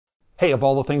Hey, of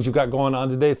all the things you've got going on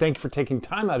today, thank you for taking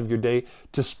time out of your day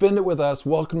to spend it with us.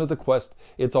 Welcome to The Quest.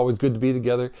 It's always good to be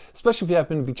together, especially if you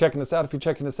happen to be checking us out. If you're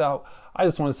checking us out, I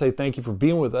just want to say thank you for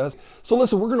being with us. So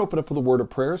listen, we're going to open up with a word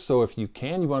of prayer. So if you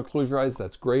want to close your eyes,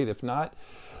 that's great. If not,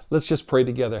 let's just pray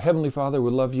together. Heavenly Father, we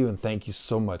love you and thank you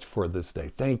so much for this day.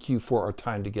 Thank you for our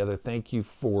time together. Thank you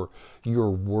for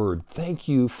your word. Thank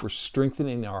you for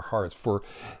strengthening our hearts, for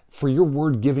your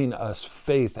word giving us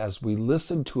faith as we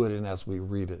listen to it and as we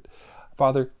read it.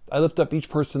 Father, I lift up each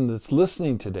person that's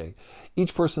listening today,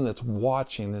 each person that's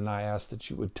watching, and I ask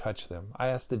that you would touch them. I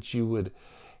ask that you would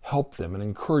help them and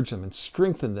encourage them and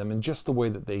strengthen them in just the way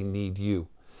that they need you.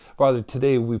 Father,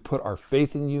 today we put our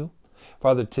faith in you.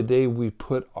 Father, today we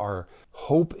put our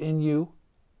hope in you.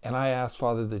 And I ask,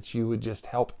 Father, that you would just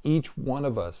help each one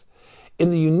of us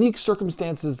in the unique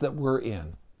circumstances that we're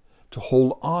in to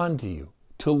hold on to you,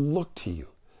 to look to you,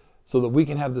 so that we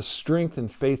can have the strength and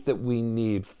faith that we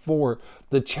need for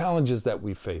the challenges that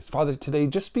we face. Father, today,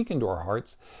 just speak into our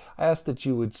hearts. I ask that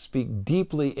you would speak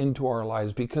deeply into our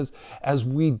lives, because as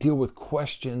we deal with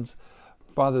questions,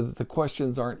 Father, the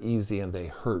questions aren't easy and they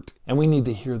hurt, and we need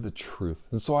to hear the truth.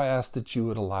 And so I ask that you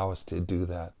would allow us to do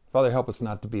that. Father, help us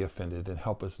not to be offended and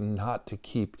help us not to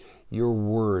keep your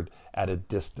word at a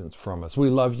distance from us. We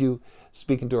love you.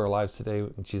 Speak into our lives today.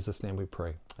 In Jesus' name we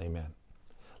pray. Amen.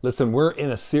 Listen, we're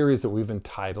in a series that we've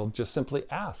entitled Just Simply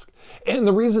Ask. And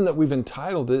the reason that we've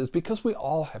entitled it is because we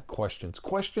all have questions.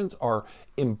 Questions are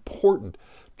important.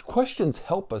 Questions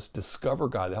help us discover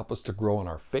God, help us to grow in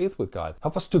our faith with God,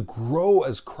 help us to grow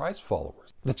as Christ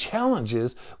followers. The challenge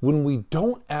is when we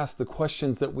don't ask the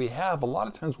questions that we have, a lot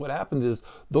of times what happens is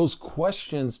those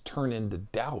questions turn into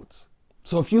doubts.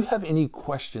 So if you have any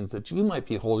questions that you might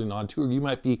be holding on to or you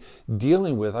might be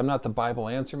dealing with, I'm not the Bible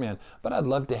answer man, but I'd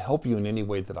love to help you in any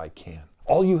way that I can.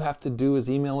 All you have to do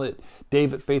is email it,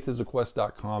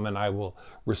 dave@faithisaquest.com, and I will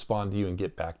respond to you and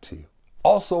get back to you.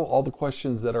 Also, all the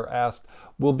questions that are asked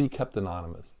will be kept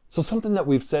anonymous. So something that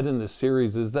we've said in this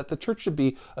series is that the church should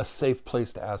be a safe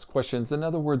place to ask questions. In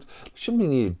other words, there shouldn't be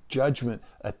any judgment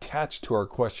attached to our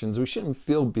questions. We shouldn't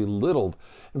feel belittled.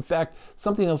 In fact,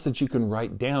 something else that you can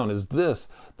write down is this: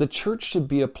 the church should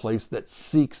be a place that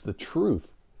seeks the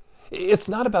truth. It's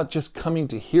not about just coming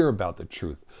to hear about the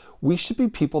truth. We should be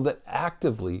people that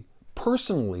actively,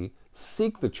 personally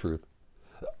seek the truth.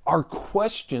 Our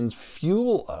questions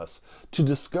fuel us to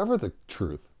discover the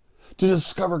truth, to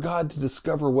discover God, to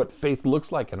discover what faith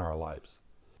looks like in our lives.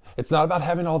 It's not about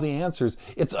having all the answers.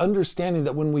 It's understanding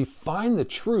that when we find the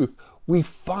truth, we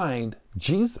find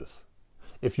Jesus.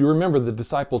 If you remember, the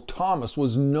disciple Thomas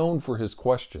was known for his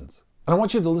questions. And I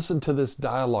want you to listen to this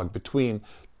dialogue between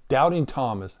doubting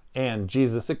Thomas and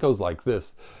Jesus. It goes like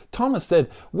this. Thomas said,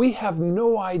 "We have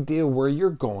no idea where you're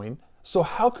going, so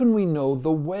how can we know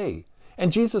the way?"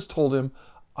 And Jesus told him,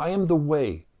 "I am the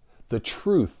way, the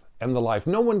truth, and the life.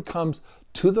 No one comes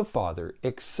to the Father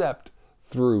except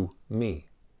through me."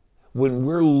 When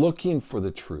we're looking for the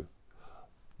truth,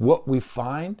 what we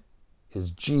find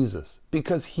is Jesus,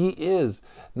 because he is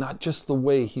not just the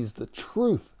way, he's the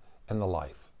truth and the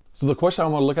life. So the question I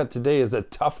want to look at today is a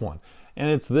tough one,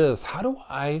 and it's this: how do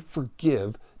I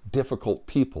forgive difficult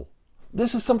people?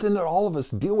 This is something that all of us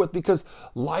deal with because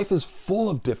life is full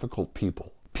of difficult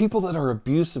people. People that are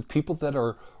abusive, people that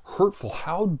are hurtful.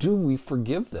 How do we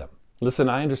forgive them? Listen,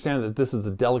 I understand that this is a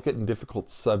delicate and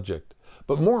difficult subject,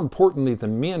 but more importantly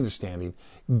than me understanding,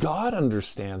 God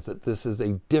understands that this is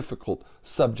a difficult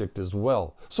subject as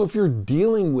well. So if you're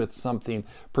dealing with something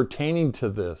pertaining to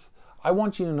this, I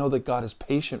want you to know that God is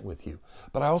patient with you,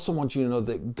 but I also want you to know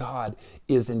that God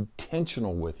is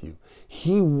intentional with you.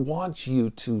 He wants you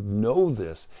to know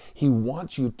this. He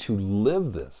wants you to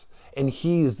live this. And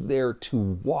he is there to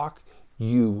walk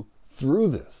you through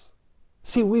this.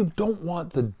 See, we don't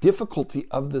want the difficulty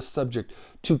of this subject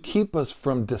to keep us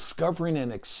from discovering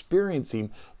and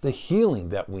experiencing the healing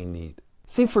that we need.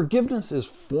 See, forgiveness is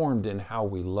formed in how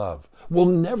we love. We'll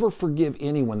never forgive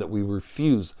anyone that we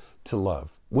refuse to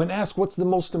love. When asked what's the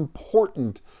most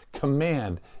important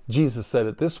command, Jesus said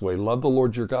it this way: love the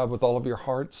Lord your God with all of your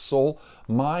heart, soul,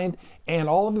 mind, and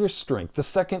all of your strength. The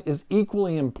second is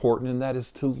equally important, and that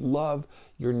is to love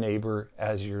your neighbor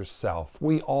as yourself.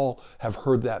 We all have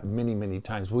heard that many, many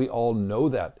times. We all know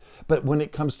that. But when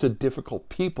it comes to difficult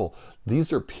people,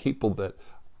 these are people that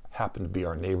happen to be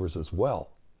our neighbors as well.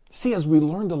 See, as we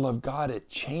learn to love God, it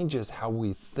changes how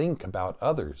we think about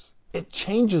others. It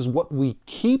changes what we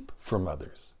keep from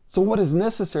others. So what is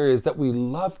necessary is that we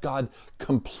love God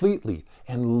completely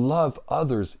and love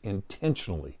others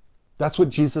intentionally. That's what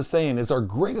Jesus is saying is our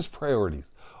greatest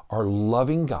priorities are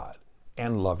loving God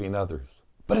and loving others.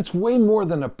 But it's way more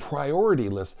than a priority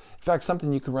list. In fact,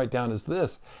 something you can write down is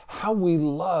this: how we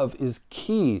love is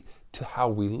key to how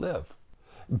we live.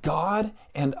 God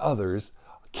and others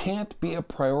can't be a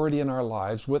priority in our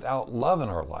lives without love in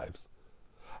our lives.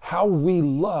 How we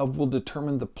love will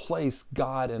determine the place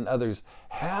God and others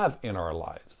have in our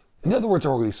lives. In other words,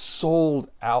 are we sold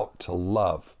out to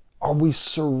love? Are we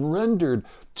surrendered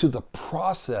to the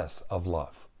process of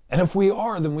love? And if we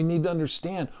are, then we need to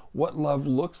understand what love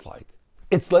looks like.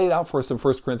 It's laid out for us in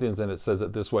 1 Corinthians, and it says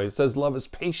it this way. It says, love is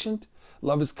patient,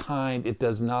 love is kind, it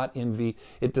does not envy,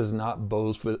 it does not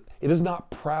boast, it is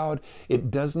not proud, it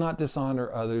does not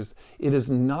dishonor others, it is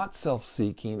not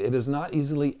self-seeking, it is not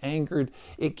easily angered,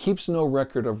 it keeps no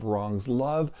record of wrongs.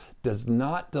 Love does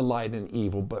not delight in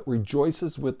evil, but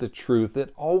rejoices with the truth.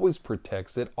 It always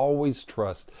protects, it always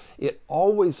trusts, it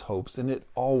always hopes, and it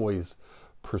always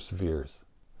perseveres.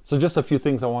 So just a few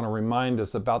things I want to remind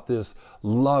us about this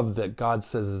love that God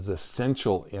says is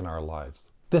essential in our lives.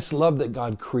 This love that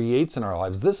God creates in our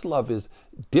lives, this love is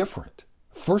different.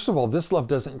 First of all, this love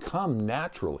doesn't come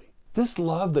naturally. This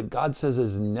love that God says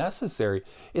is necessary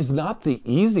is not the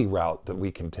easy route that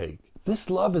we can take. This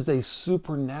love is a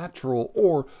supernatural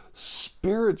or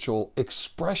spiritual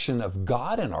expression of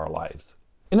God in our lives.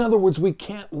 In other words, we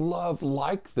can't love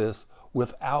like this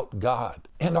without God.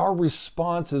 And our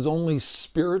response is only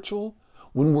spiritual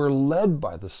when we're led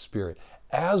by the Spirit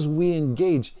as we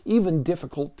engage even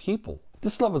difficult people.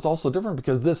 This love is also different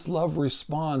because this love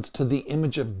responds to the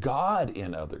image of God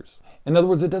in others. In other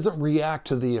words, it doesn't react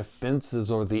to the offenses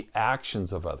or the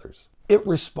actions of others. It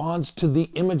responds to the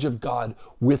image of God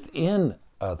within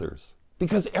others.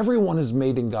 Because everyone is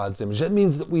made in God's image. That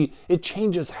means that it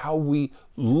changes how we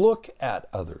look at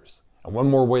others. And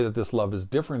one more way that this love is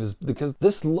different is because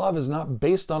this love is not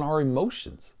based on our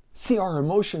emotions. See, our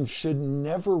emotions should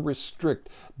never restrict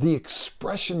the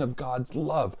expression of God's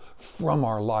love from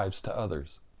our lives to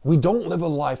others. We don't live a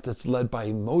life that's led by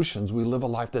emotions. We live a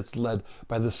life that's led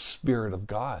by the Spirit of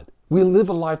God. We live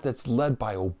a life that's led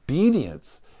by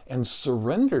obedience and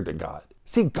surrender to God.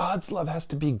 See, God's love has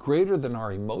to be greater than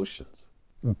our emotions.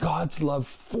 God's love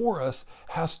for us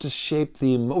has to shape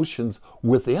the emotions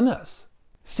within us.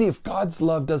 See, if God's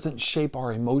love doesn't shape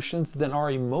our emotions, then our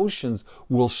emotions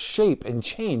will shape and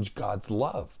change God's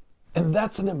love. And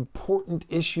that's an important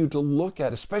issue to look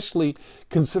at, especially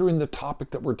considering the topic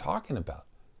that we're talking about,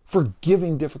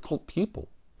 forgiving difficult people.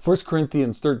 1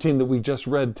 Corinthians 13 that we just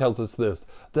read tells us this,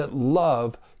 that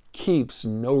love keeps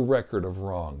no record of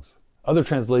wrongs. Other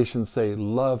translations say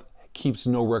love keeps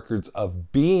no records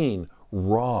of being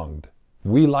wronged.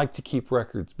 We like to keep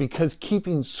records because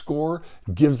keeping score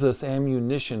gives us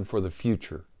ammunition for the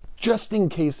future, just in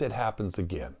case it happens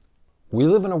again. We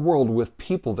live in a world with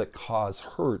people that cause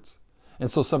hurts.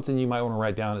 And so something you might want to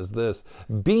write down is this: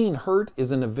 being hurt is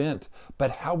an event,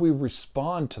 but how we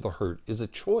respond to the hurt is a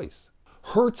choice.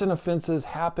 Hurts and offenses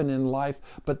happen in life,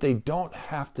 but they don't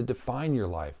have to define your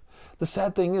life. The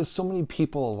sad thing is, so many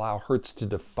people allow hurts to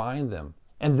define them,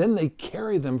 and then they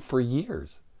carry them for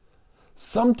years.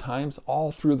 Sometimes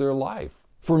all through their life.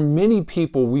 For many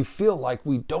people, we feel like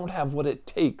we don't have what it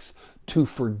takes to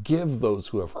forgive those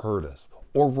who have hurt us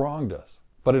or wronged us.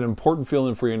 But an important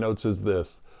feeling for your notes is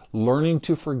this: learning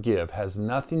to forgive has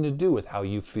nothing to do with how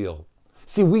you feel.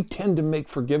 See, we tend to make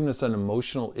forgiveness an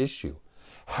emotional issue.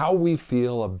 How we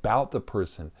feel about the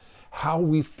person, how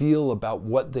we feel about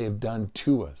what they have done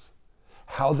to us,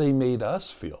 how they made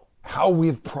us feel, how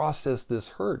we've processed this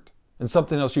hurt. And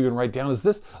something else you can write down is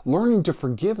this: learning to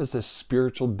forgive is a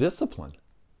spiritual discipline.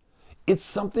 It's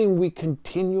something we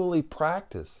continually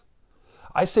practice.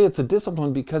 I say it's a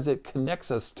discipline because it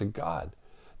connects us to God.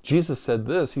 Jesus said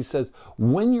this, he says,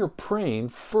 when you're praying,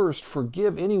 first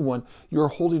forgive anyone you're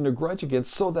holding a grudge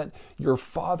against so that your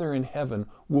Father in heaven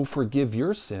will forgive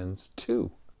your sins too.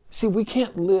 See, we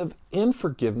can't live in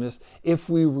forgiveness if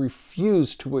we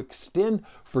refuse to extend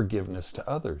forgiveness to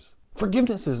others.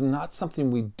 Forgiveness is not something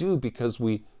we do because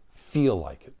we feel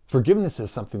like it. Forgiveness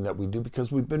is something that we do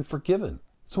because we've been forgiven.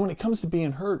 So when it comes to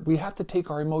being hurt, we have to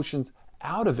take our emotions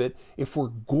out of it if we're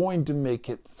going to make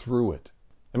it through it.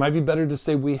 It might be better to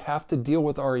say we have to deal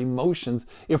with our emotions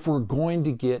if we're going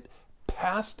to get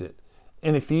past it.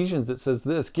 In Ephesians, it says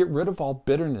this: get rid of all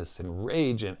bitterness and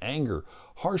rage and anger,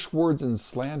 harsh words and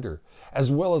slander,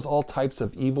 as well as all types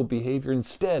of evil behavior.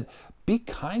 Instead, be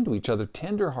kind to each other,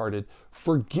 tender-hearted,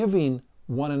 forgiving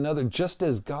one another, just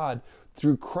as God,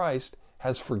 through Christ,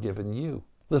 has forgiven you.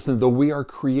 Listen, though we are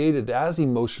created as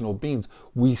emotional beings,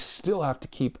 we still have to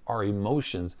keep our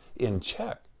emotions in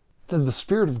check. Then the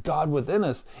Spirit of God within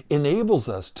us enables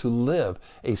us to live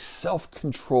a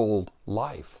self-controlled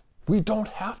life. We don't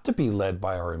have to be led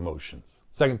by our emotions.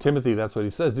 2 Timothy, that's what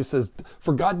he says. He says,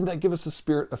 for God did not give us a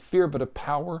spirit of fear, but of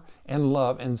power and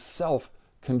love and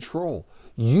self-control.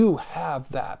 You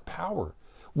have that power.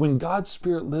 When God's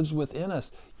Spirit lives within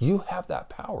us, you have that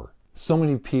power. So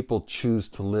many people choose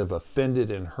to live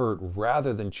offended and hurt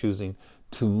rather than choosing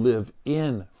to live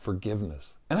in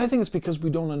forgiveness. And I think it's because we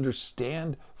don't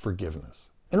understand forgiveness.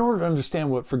 In order to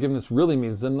understand what forgiveness really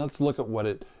means, then let's look at what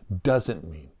it doesn't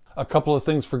mean. A couple of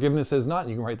things forgiveness is not, and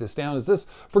you can write this down, is this.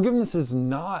 Forgiveness is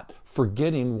not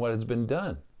forgetting what has been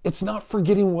done. It's not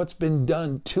forgetting what's been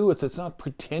done to us. It's not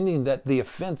pretending that the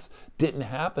offense didn't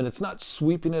happen. It's not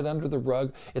sweeping it under the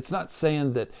rug. It's not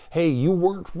saying that, hey, you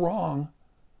weren't wrong.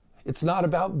 It's not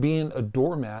about being a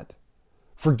doormat.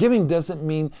 Forgiving doesn't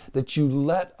mean that you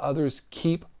let others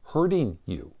keep hurting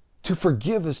you. To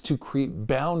forgive is to create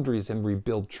boundaries and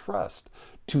rebuild trust.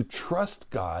 To trust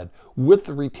God with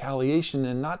the retaliation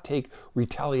and not take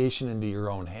retaliation into your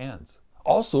own hands.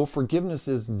 Also, forgiveness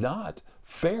is not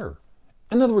fair.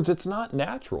 In other words, it's not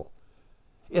natural.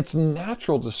 It's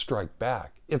natural to strike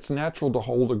back. It's natural to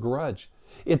hold a grudge.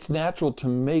 It's natural to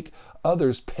make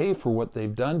others pay for what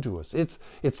they've done to us.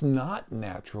 It's not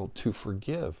natural to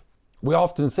forgive. We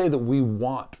often say that we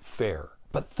want fair,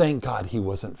 but thank God he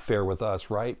wasn't fair with us,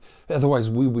 right? Otherwise,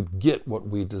 we would get what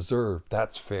we deserve.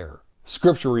 That's fair.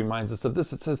 Scripture reminds us of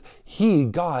this. It says, He,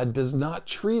 God, does not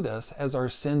treat us as our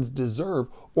sins deserve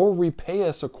or repay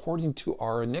us according to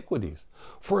our iniquities.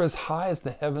 For as high as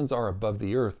the heavens are above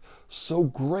the earth, so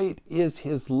great is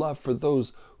his love for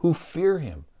those who fear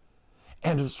him.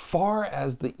 And as far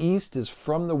as the east is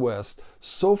from the west,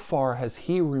 so far has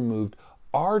he removed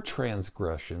our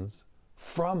transgressions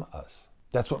from us.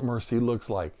 That's what mercy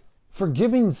looks like.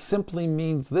 Forgiving simply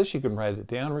means this. You can write it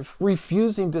down.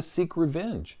 Refusing to seek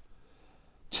revenge.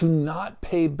 To not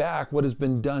pay back what has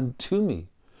been done to me.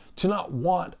 To not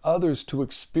want others to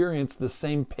experience the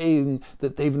same pain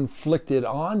that they've inflicted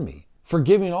on me.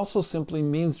 Forgiving also simply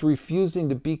means refusing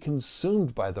to be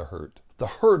consumed by the hurt. The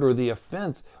hurt or the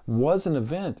offense was an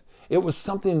event. It was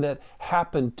something that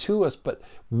happened to us, but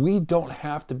we don't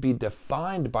have to be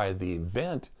defined by the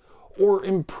event or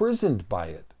imprisoned by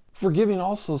it. Forgiving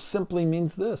also simply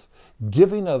means this: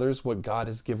 giving others what God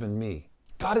has given me.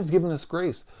 God has given us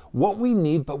grace, what we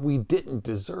need but we didn't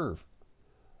deserve.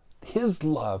 His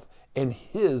love and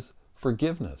his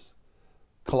forgiveness.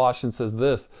 Colossians says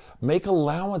this: make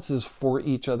allowances for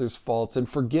each other's faults and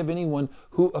forgive anyone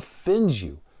who offends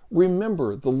you.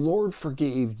 Remember, the Lord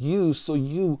forgave you, so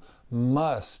you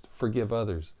must forgive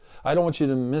others. I don't want you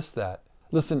to miss that.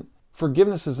 Listen,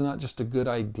 forgiveness is not just a good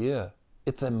idea.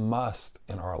 It's a must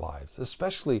in our lives,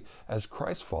 especially as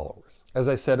Christ followers. As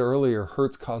I said earlier,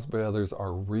 hurts caused by others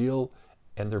are real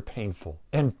and they're painful.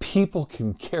 And people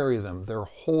can carry them their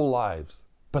whole lives.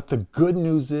 But the good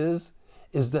news is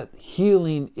that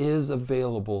healing is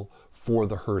available for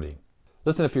the hurting.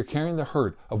 Listen, if you're carrying the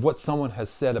hurt of what someone has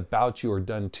said about you or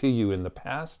done to you in the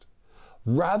past,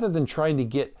 rather than trying to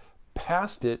get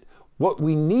past it, what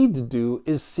we need to do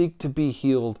is seek to be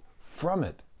healed from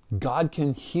it. God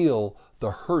can heal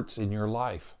the hurts in your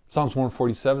life. Psalms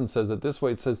 147 says it this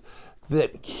way. It says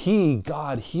that He,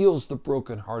 God, heals the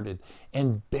brokenhearted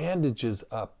and bandages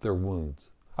up their wounds.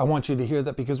 I want you to hear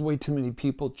that because way too many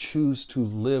people choose to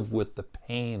live with the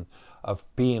pain of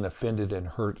being offended and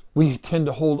hurt. We tend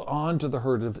to hold on to the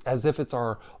hurt as if it's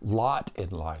our lot in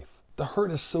life. The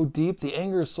hurt is so deep, the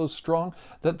anger is so strong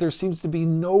that there seems to be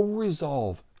no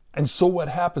resolve. And so what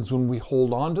happens when we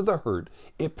hold on to the hurt?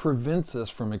 It prevents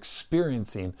us from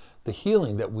experiencing the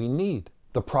healing that we need.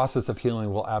 The process of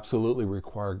healing will absolutely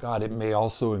require God. It may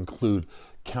also include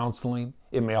counseling.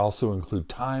 It may also include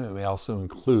time. It may also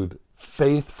include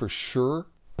faith for sure.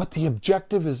 But the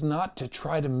objective is not to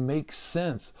try to make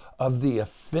sense of the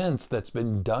offense that's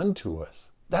been done to us.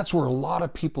 That's where a lot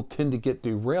of people tend to get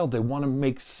derailed. They want to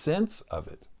make sense of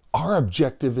it. Our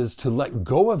objective is to let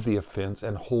go of the offense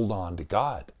and hold on to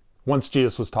God. Once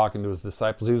Jesus was talking to his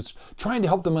disciples, he was trying to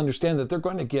help them understand that they're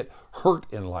going to get hurt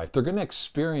in life. They're going to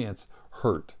experience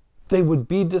hurt. They would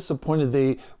be disappointed.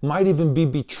 They might even be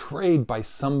betrayed by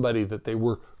somebody that they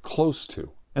were close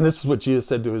to. And this is what Jesus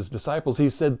said to his disciples. He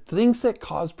said, things that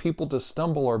cause people to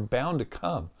stumble are bound to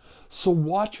come. So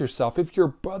watch yourself. If your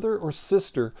brother or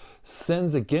sister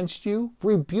sins against you,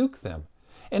 rebuke them.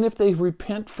 And if they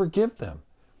repent, forgive them.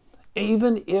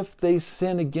 Even if they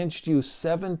sin against you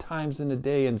 7 times in a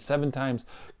day and 7 times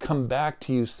come back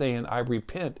to you saying, I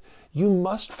repent, you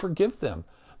must forgive them.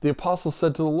 The apostle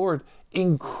said to the Lord,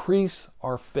 increase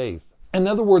our faith. In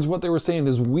other words, what they were saying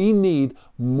is we need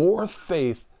more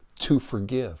faith to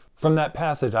forgive. From that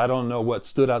passage, I don't know what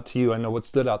stood out to you. I know what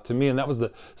stood out to me. And that was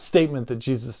the statement that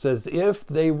Jesus says, if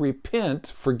they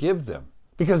repent, forgive them.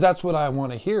 because that's what I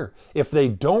want to hear. If they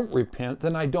don't repent,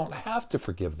 then I don't have to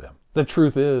forgive them. The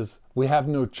truth is, we have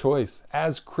no choice.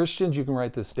 As Christians, you can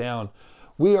write this down,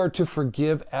 we are to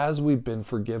forgive as we've been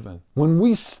forgiven. When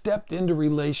we stepped into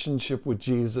relationship with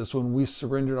Jesus, when we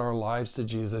surrendered our lives to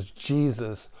Jesus,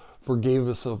 Jesus forgave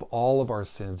us of all of our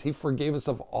sins. He forgave us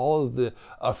of all of the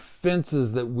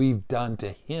offenses that we've done to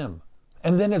Him.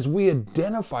 And then as we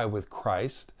identify with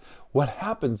Christ, what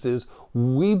happens is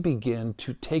we begin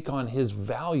to take on His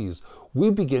values. We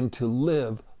begin to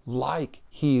live like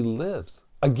He lives.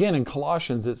 Again, in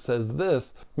Colossians, it says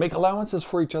this, make allowances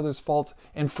for each other's faults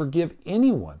and forgive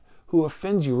anyone who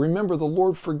offends you. Remember, the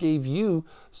Lord forgave you,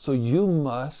 so you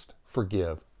must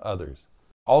forgive others.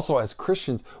 Also, as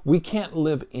Christians, we can't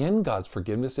live in God's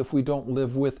forgiveness if we don't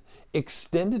live with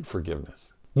extended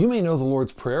forgiveness. You may know the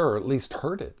Lord's Prayer, or at least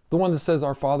heard it. The one that says,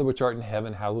 Our Father which art in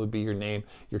heaven, hallowed be your name.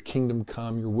 Your kingdom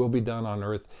come, your will be done on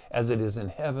earth as it is in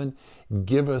heaven.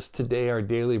 Give us today our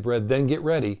daily bread. Then get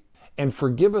ready and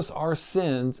forgive us our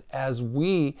sins as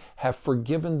we have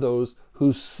forgiven those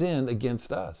who sin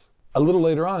against us. A little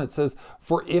later on it says,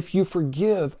 for if you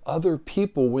forgive other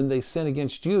people when they sin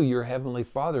against you, your heavenly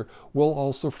Father will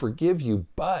also forgive you.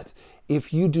 But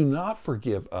if you do not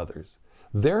forgive others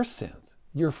their sins,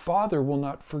 your Father will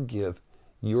not forgive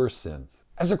your sins.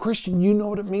 As a Christian, you know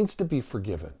what it means to be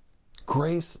forgiven.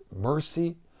 Grace,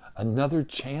 mercy, another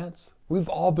chance. We've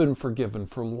all been forgiven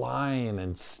for lying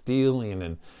and stealing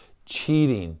and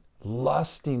cheating,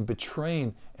 lusting,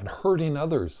 betraying, and hurting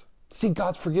others. See,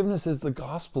 God's forgiveness is the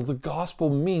gospel. The gospel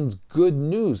means good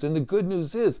news. And the good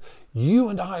news is you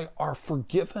and I are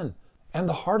forgiven. And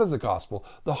the heart of the gospel,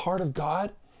 the heart of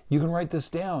God, you can write this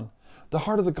down. The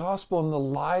heart of the gospel and the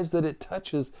lives that it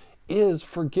touches is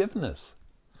forgiveness.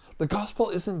 The gospel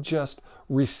isn't just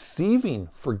receiving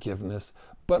forgiveness,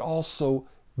 but also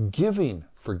giving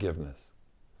forgiveness.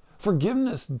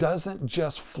 Forgiveness doesn't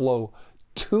just flow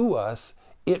to us,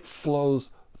 it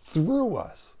flows through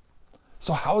us.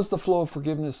 So how is the flow of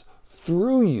forgiveness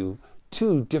through you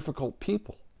to difficult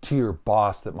people? To your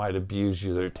boss that might abuse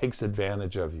you, that takes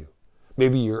advantage of you.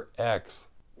 Maybe your ex,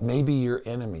 maybe your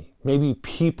enemy, maybe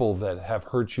people that have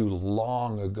hurt you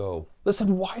long ago.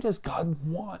 Listen, why does God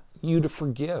want you to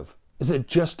forgive? Is it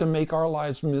just to make our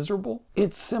lives miserable?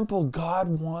 It's simple.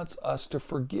 God wants us to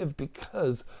forgive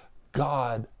because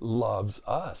God loves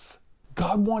us.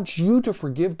 God wants you to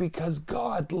forgive because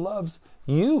God loves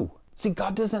you. See,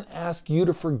 God doesn't ask you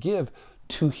to forgive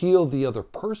to heal the other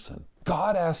person.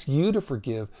 God asks you to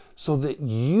forgive so that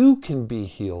you can be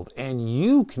healed and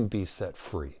you can be set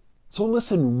free. So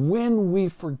listen, when we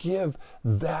forgive,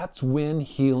 that's when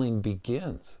healing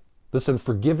begins. Listen,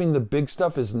 forgiving the big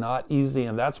stuff is not easy,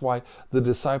 and that's why the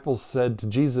disciples said to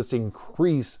Jesus,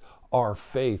 increase our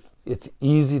faith. It's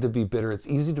easy to be bitter, it's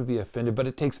easy to be offended, but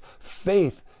it takes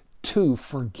faith to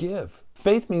forgive.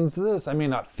 Faith means this: I may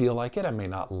not feel like it, I may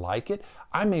not like it,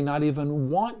 I may not even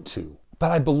want to,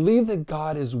 but I believe that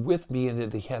God is with me and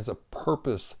that He has a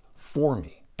purpose for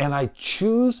me. And I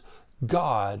choose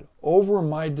God over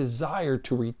my desire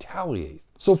to retaliate.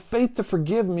 So faith to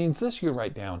forgive means this, you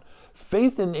write down.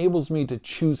 Faith enables me to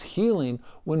choose healing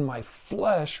when my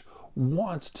flesh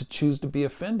wants to choose to be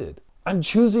offended. I'm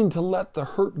choosing to let the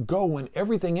hurt go when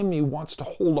everything in me wants to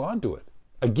hold on to it.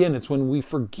 Again, it's when we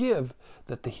forgive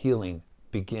that the healing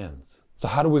begins. So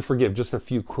how do we forgive? Just a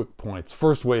few quick points.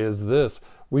 First way is this: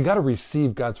 we got to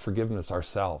receive God's forgiveness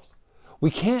ourselves.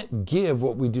 We can't give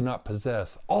what we do not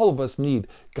possess. All of us need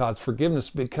God's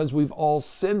forgiveness because we've all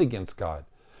sinned against God.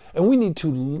 And we need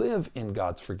to live in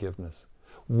God's forgiveness.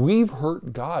 We've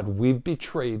hurt God. We've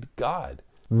betrayed God.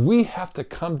 We have to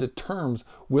come to terms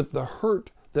with the hurt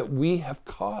that we have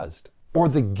caused, or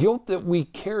the guilt that we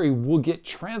carry will get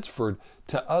transferred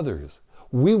to others.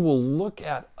 We will look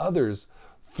at others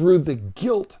through the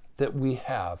guilt that we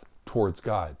have towards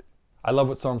God. I love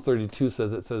what Psalm 32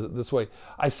 says. It says it this way: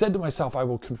 I said to myself, I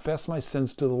will confess my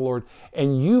sins to the Lord,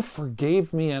 and you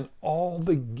forgave me, and all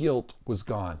the guilt was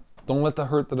gone. Don't let the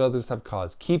hurt that others have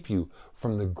caused keep you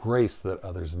from the grace that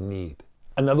others need.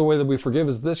 Another way that we forgive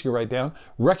is this, you write down: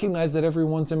 recognize that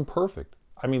everyone's imperfect.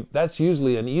 I mean, that's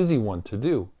usually an easy one to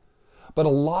do. But a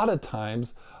lot of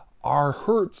times, our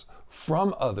hurts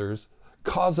from others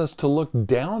cause us to look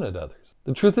down at others.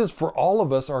 The truth is, for all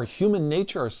of us, our human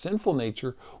nature, our sinful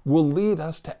nature, will lead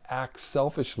us to act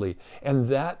selfishly. And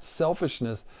that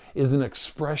selfishness is an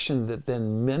expression that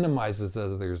then minimizes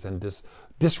others and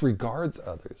disregards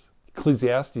others.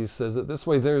 Ecclesiastes says it this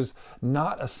way: there's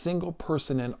not a single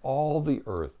person in all the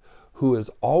earth who is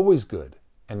always good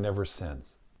and never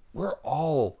sins. We're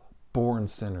all born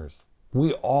sinners.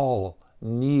 We all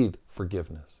need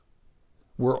forgiveness.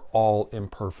 We're all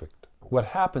imperfect. What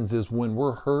happens is when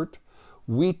we're hurt,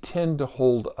 we tend to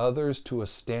hold others to a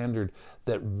standard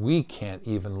that we can't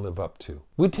even live up to.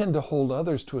 We tend to hold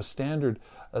others to a standard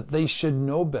that they should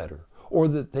know better or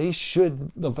that they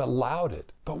should have allowed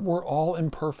it. But we're all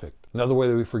imperfect. Another way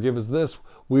that we forgive is this: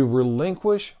 we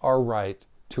relinquish our right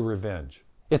to revenge.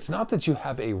 It's not that you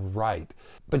have a right,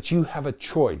 but you have a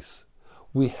choice.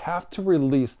 We have to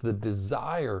release the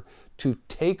desire to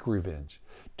take revenge,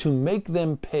 to make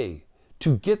them pay,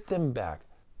 to get them back,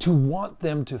 to want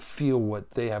them to feel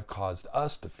what they have caused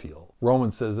us to feel.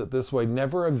 Romans says it this way: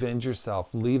 never avenge yourself,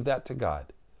 leave that to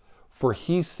God. For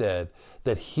he said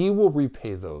that he will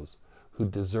repay those who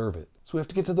deserve it. So we have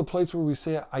to get to the place where we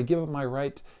say, I give up my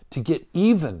right to get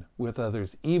even with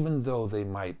others, even though they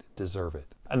might deserve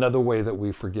it. Another way that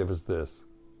we forgive is this: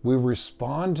 we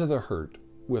respond to the hurt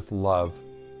with love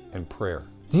and prayer.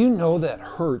 Do you know that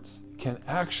hurts can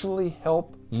actually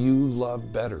help you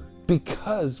love better?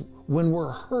 Because when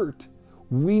we're hurt,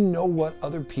 we know what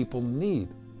other people need.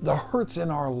 The hurts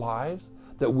in our lives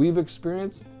that we've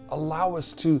experienced allow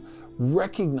us to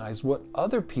recognize what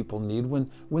other people need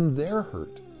when they're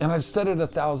hurt. And I've said it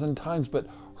 1,000 times, but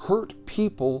hurt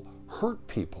people hurt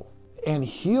people, and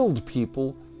healed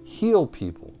people heal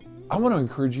people. I want to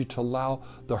encourage you to allow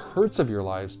the hurts of your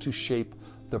lives to shape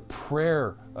the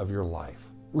prayer of your life.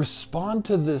 Respond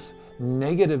to this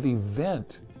negative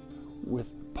event with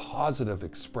positive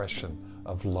expression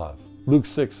of love. Luke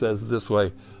 6 says this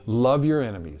way: love your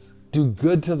enemies, do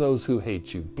good to those who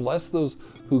hate you, bless those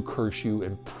who curse you,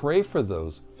 and pray for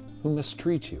those who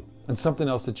mistreat you. And something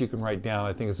else that you can write down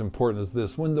I think is important is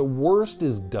this: when the worst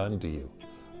is done to you,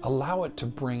 allow it to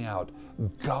bring out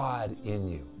God in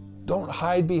you. Don't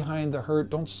hide behind the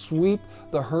hurt. Don't sweep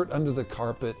the hurt under the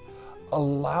carpet.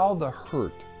 Allow the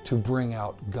hurt to bring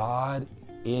out God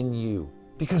in you,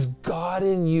 because God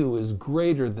in you is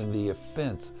greater than the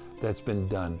offense that's been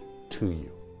done to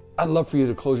you. I'd love for you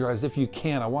to close your eyes. If you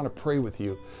can, I want to pray with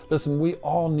you. Listen, we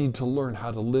all need to learn how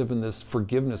to live in this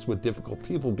forgiveness with difficult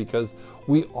people because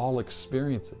we all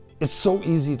experience it. It's so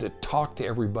easy to talk to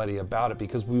everybody about it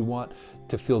because we want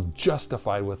to feel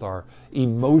justified with our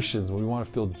emotions. We want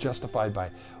to feel justified by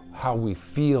how we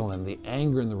feel and the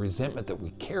anger and the resentment that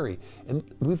we carry. And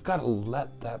we've got to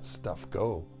let that stuff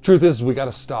go. Truth is, we got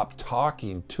to stop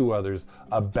talking to others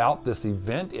about this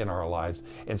event in our lives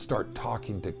and start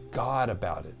talking to God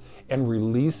about it and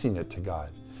releasing it to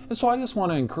God. And so I just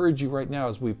want to encourage you right now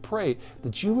as we pray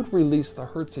that you would release the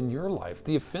hurts in your life,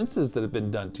 the offenses that have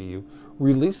been done to you,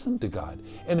 release them to God.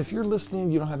 And if you're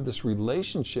listening, you don't have this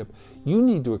relationship, you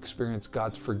need to experience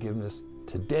God's forgiveness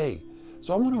today.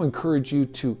 So I want to encourage you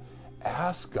to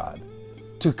ask God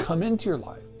to come into your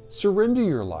life, surrender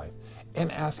your life,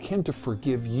 and ask Him to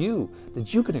forgive you,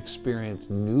 that you can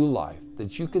experience new life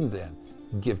that you can then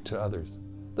give to others.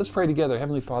 Let's pray together.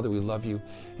 Heavenly Father, we love you,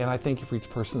 and I thank you for each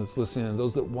person that's listening, and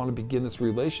those that want to begin this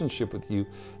relationship with you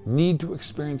need to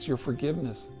experience your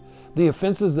forgiveness. The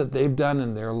offenses that they've done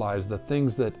in their lives, the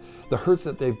hurts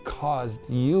that they've caused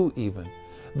you even,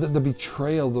 the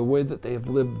betrayal, the way that they have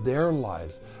lived their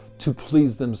lives to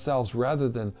please themselves rather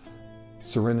than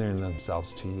surrendering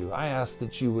themselves to you. I ask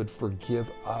that you would forgive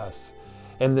us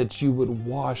and that you would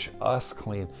wash us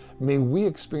clean. May we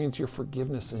experience your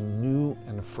forgiveness anew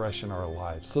and fresh in our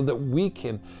lives so that we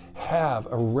can have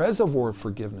a reservoir of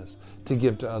forgiveness to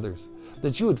give to others,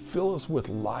 that you would fill us with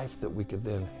life that we could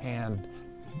then hand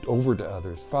over to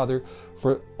others. Father,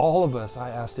 for all of us,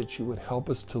 I ask that you would help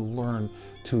us to learn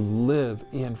to live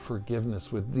in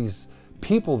forgiveness with these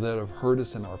people that have hurt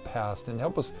us in our past, and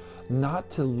help us not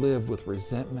to live with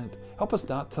resentment. Help us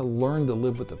not to learn to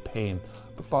live with the pain.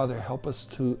 But Father, help us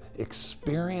to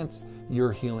experience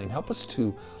your healing. Help us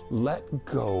to let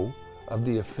go of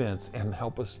the offense and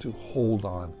help us to hold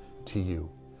on to you.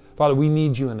 Father, we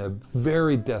need you in a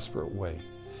very desperate way.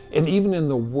 And even in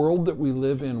the world that we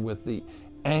live in with the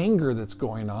anger that's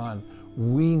going on,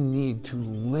 we need to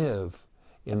live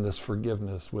in this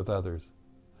forgiveness with others.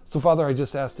 So Father, I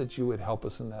just ask that you would help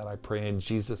us in that. I pray in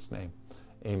Jesus' name.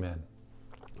 Amen.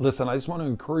 Listen, I just want to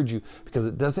encourage you because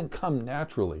it doesn't come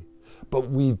naturally, but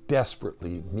we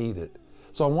desperately need it.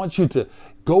 So I want you to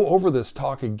go over this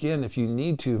talk again if you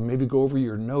need to, maybe go over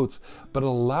your notes, but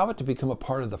allow it to become a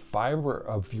part of the fiber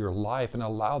of your life and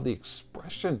allow the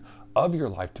expression of your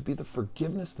life to be the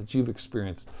forgiveness that you've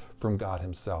experienced from God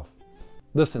Himself.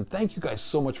 Listen, thank you guys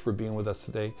so much for being with us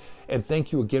today, and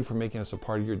thank you again for making us a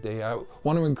part of your day. I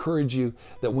want to encourage you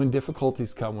that when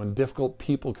difficulties come, when difficult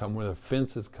people come, when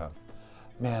offenses come,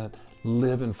 man,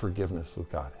 live in forgiveness with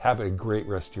God. Have a great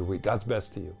rest of your week. God's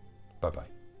best to you. Bye-bye.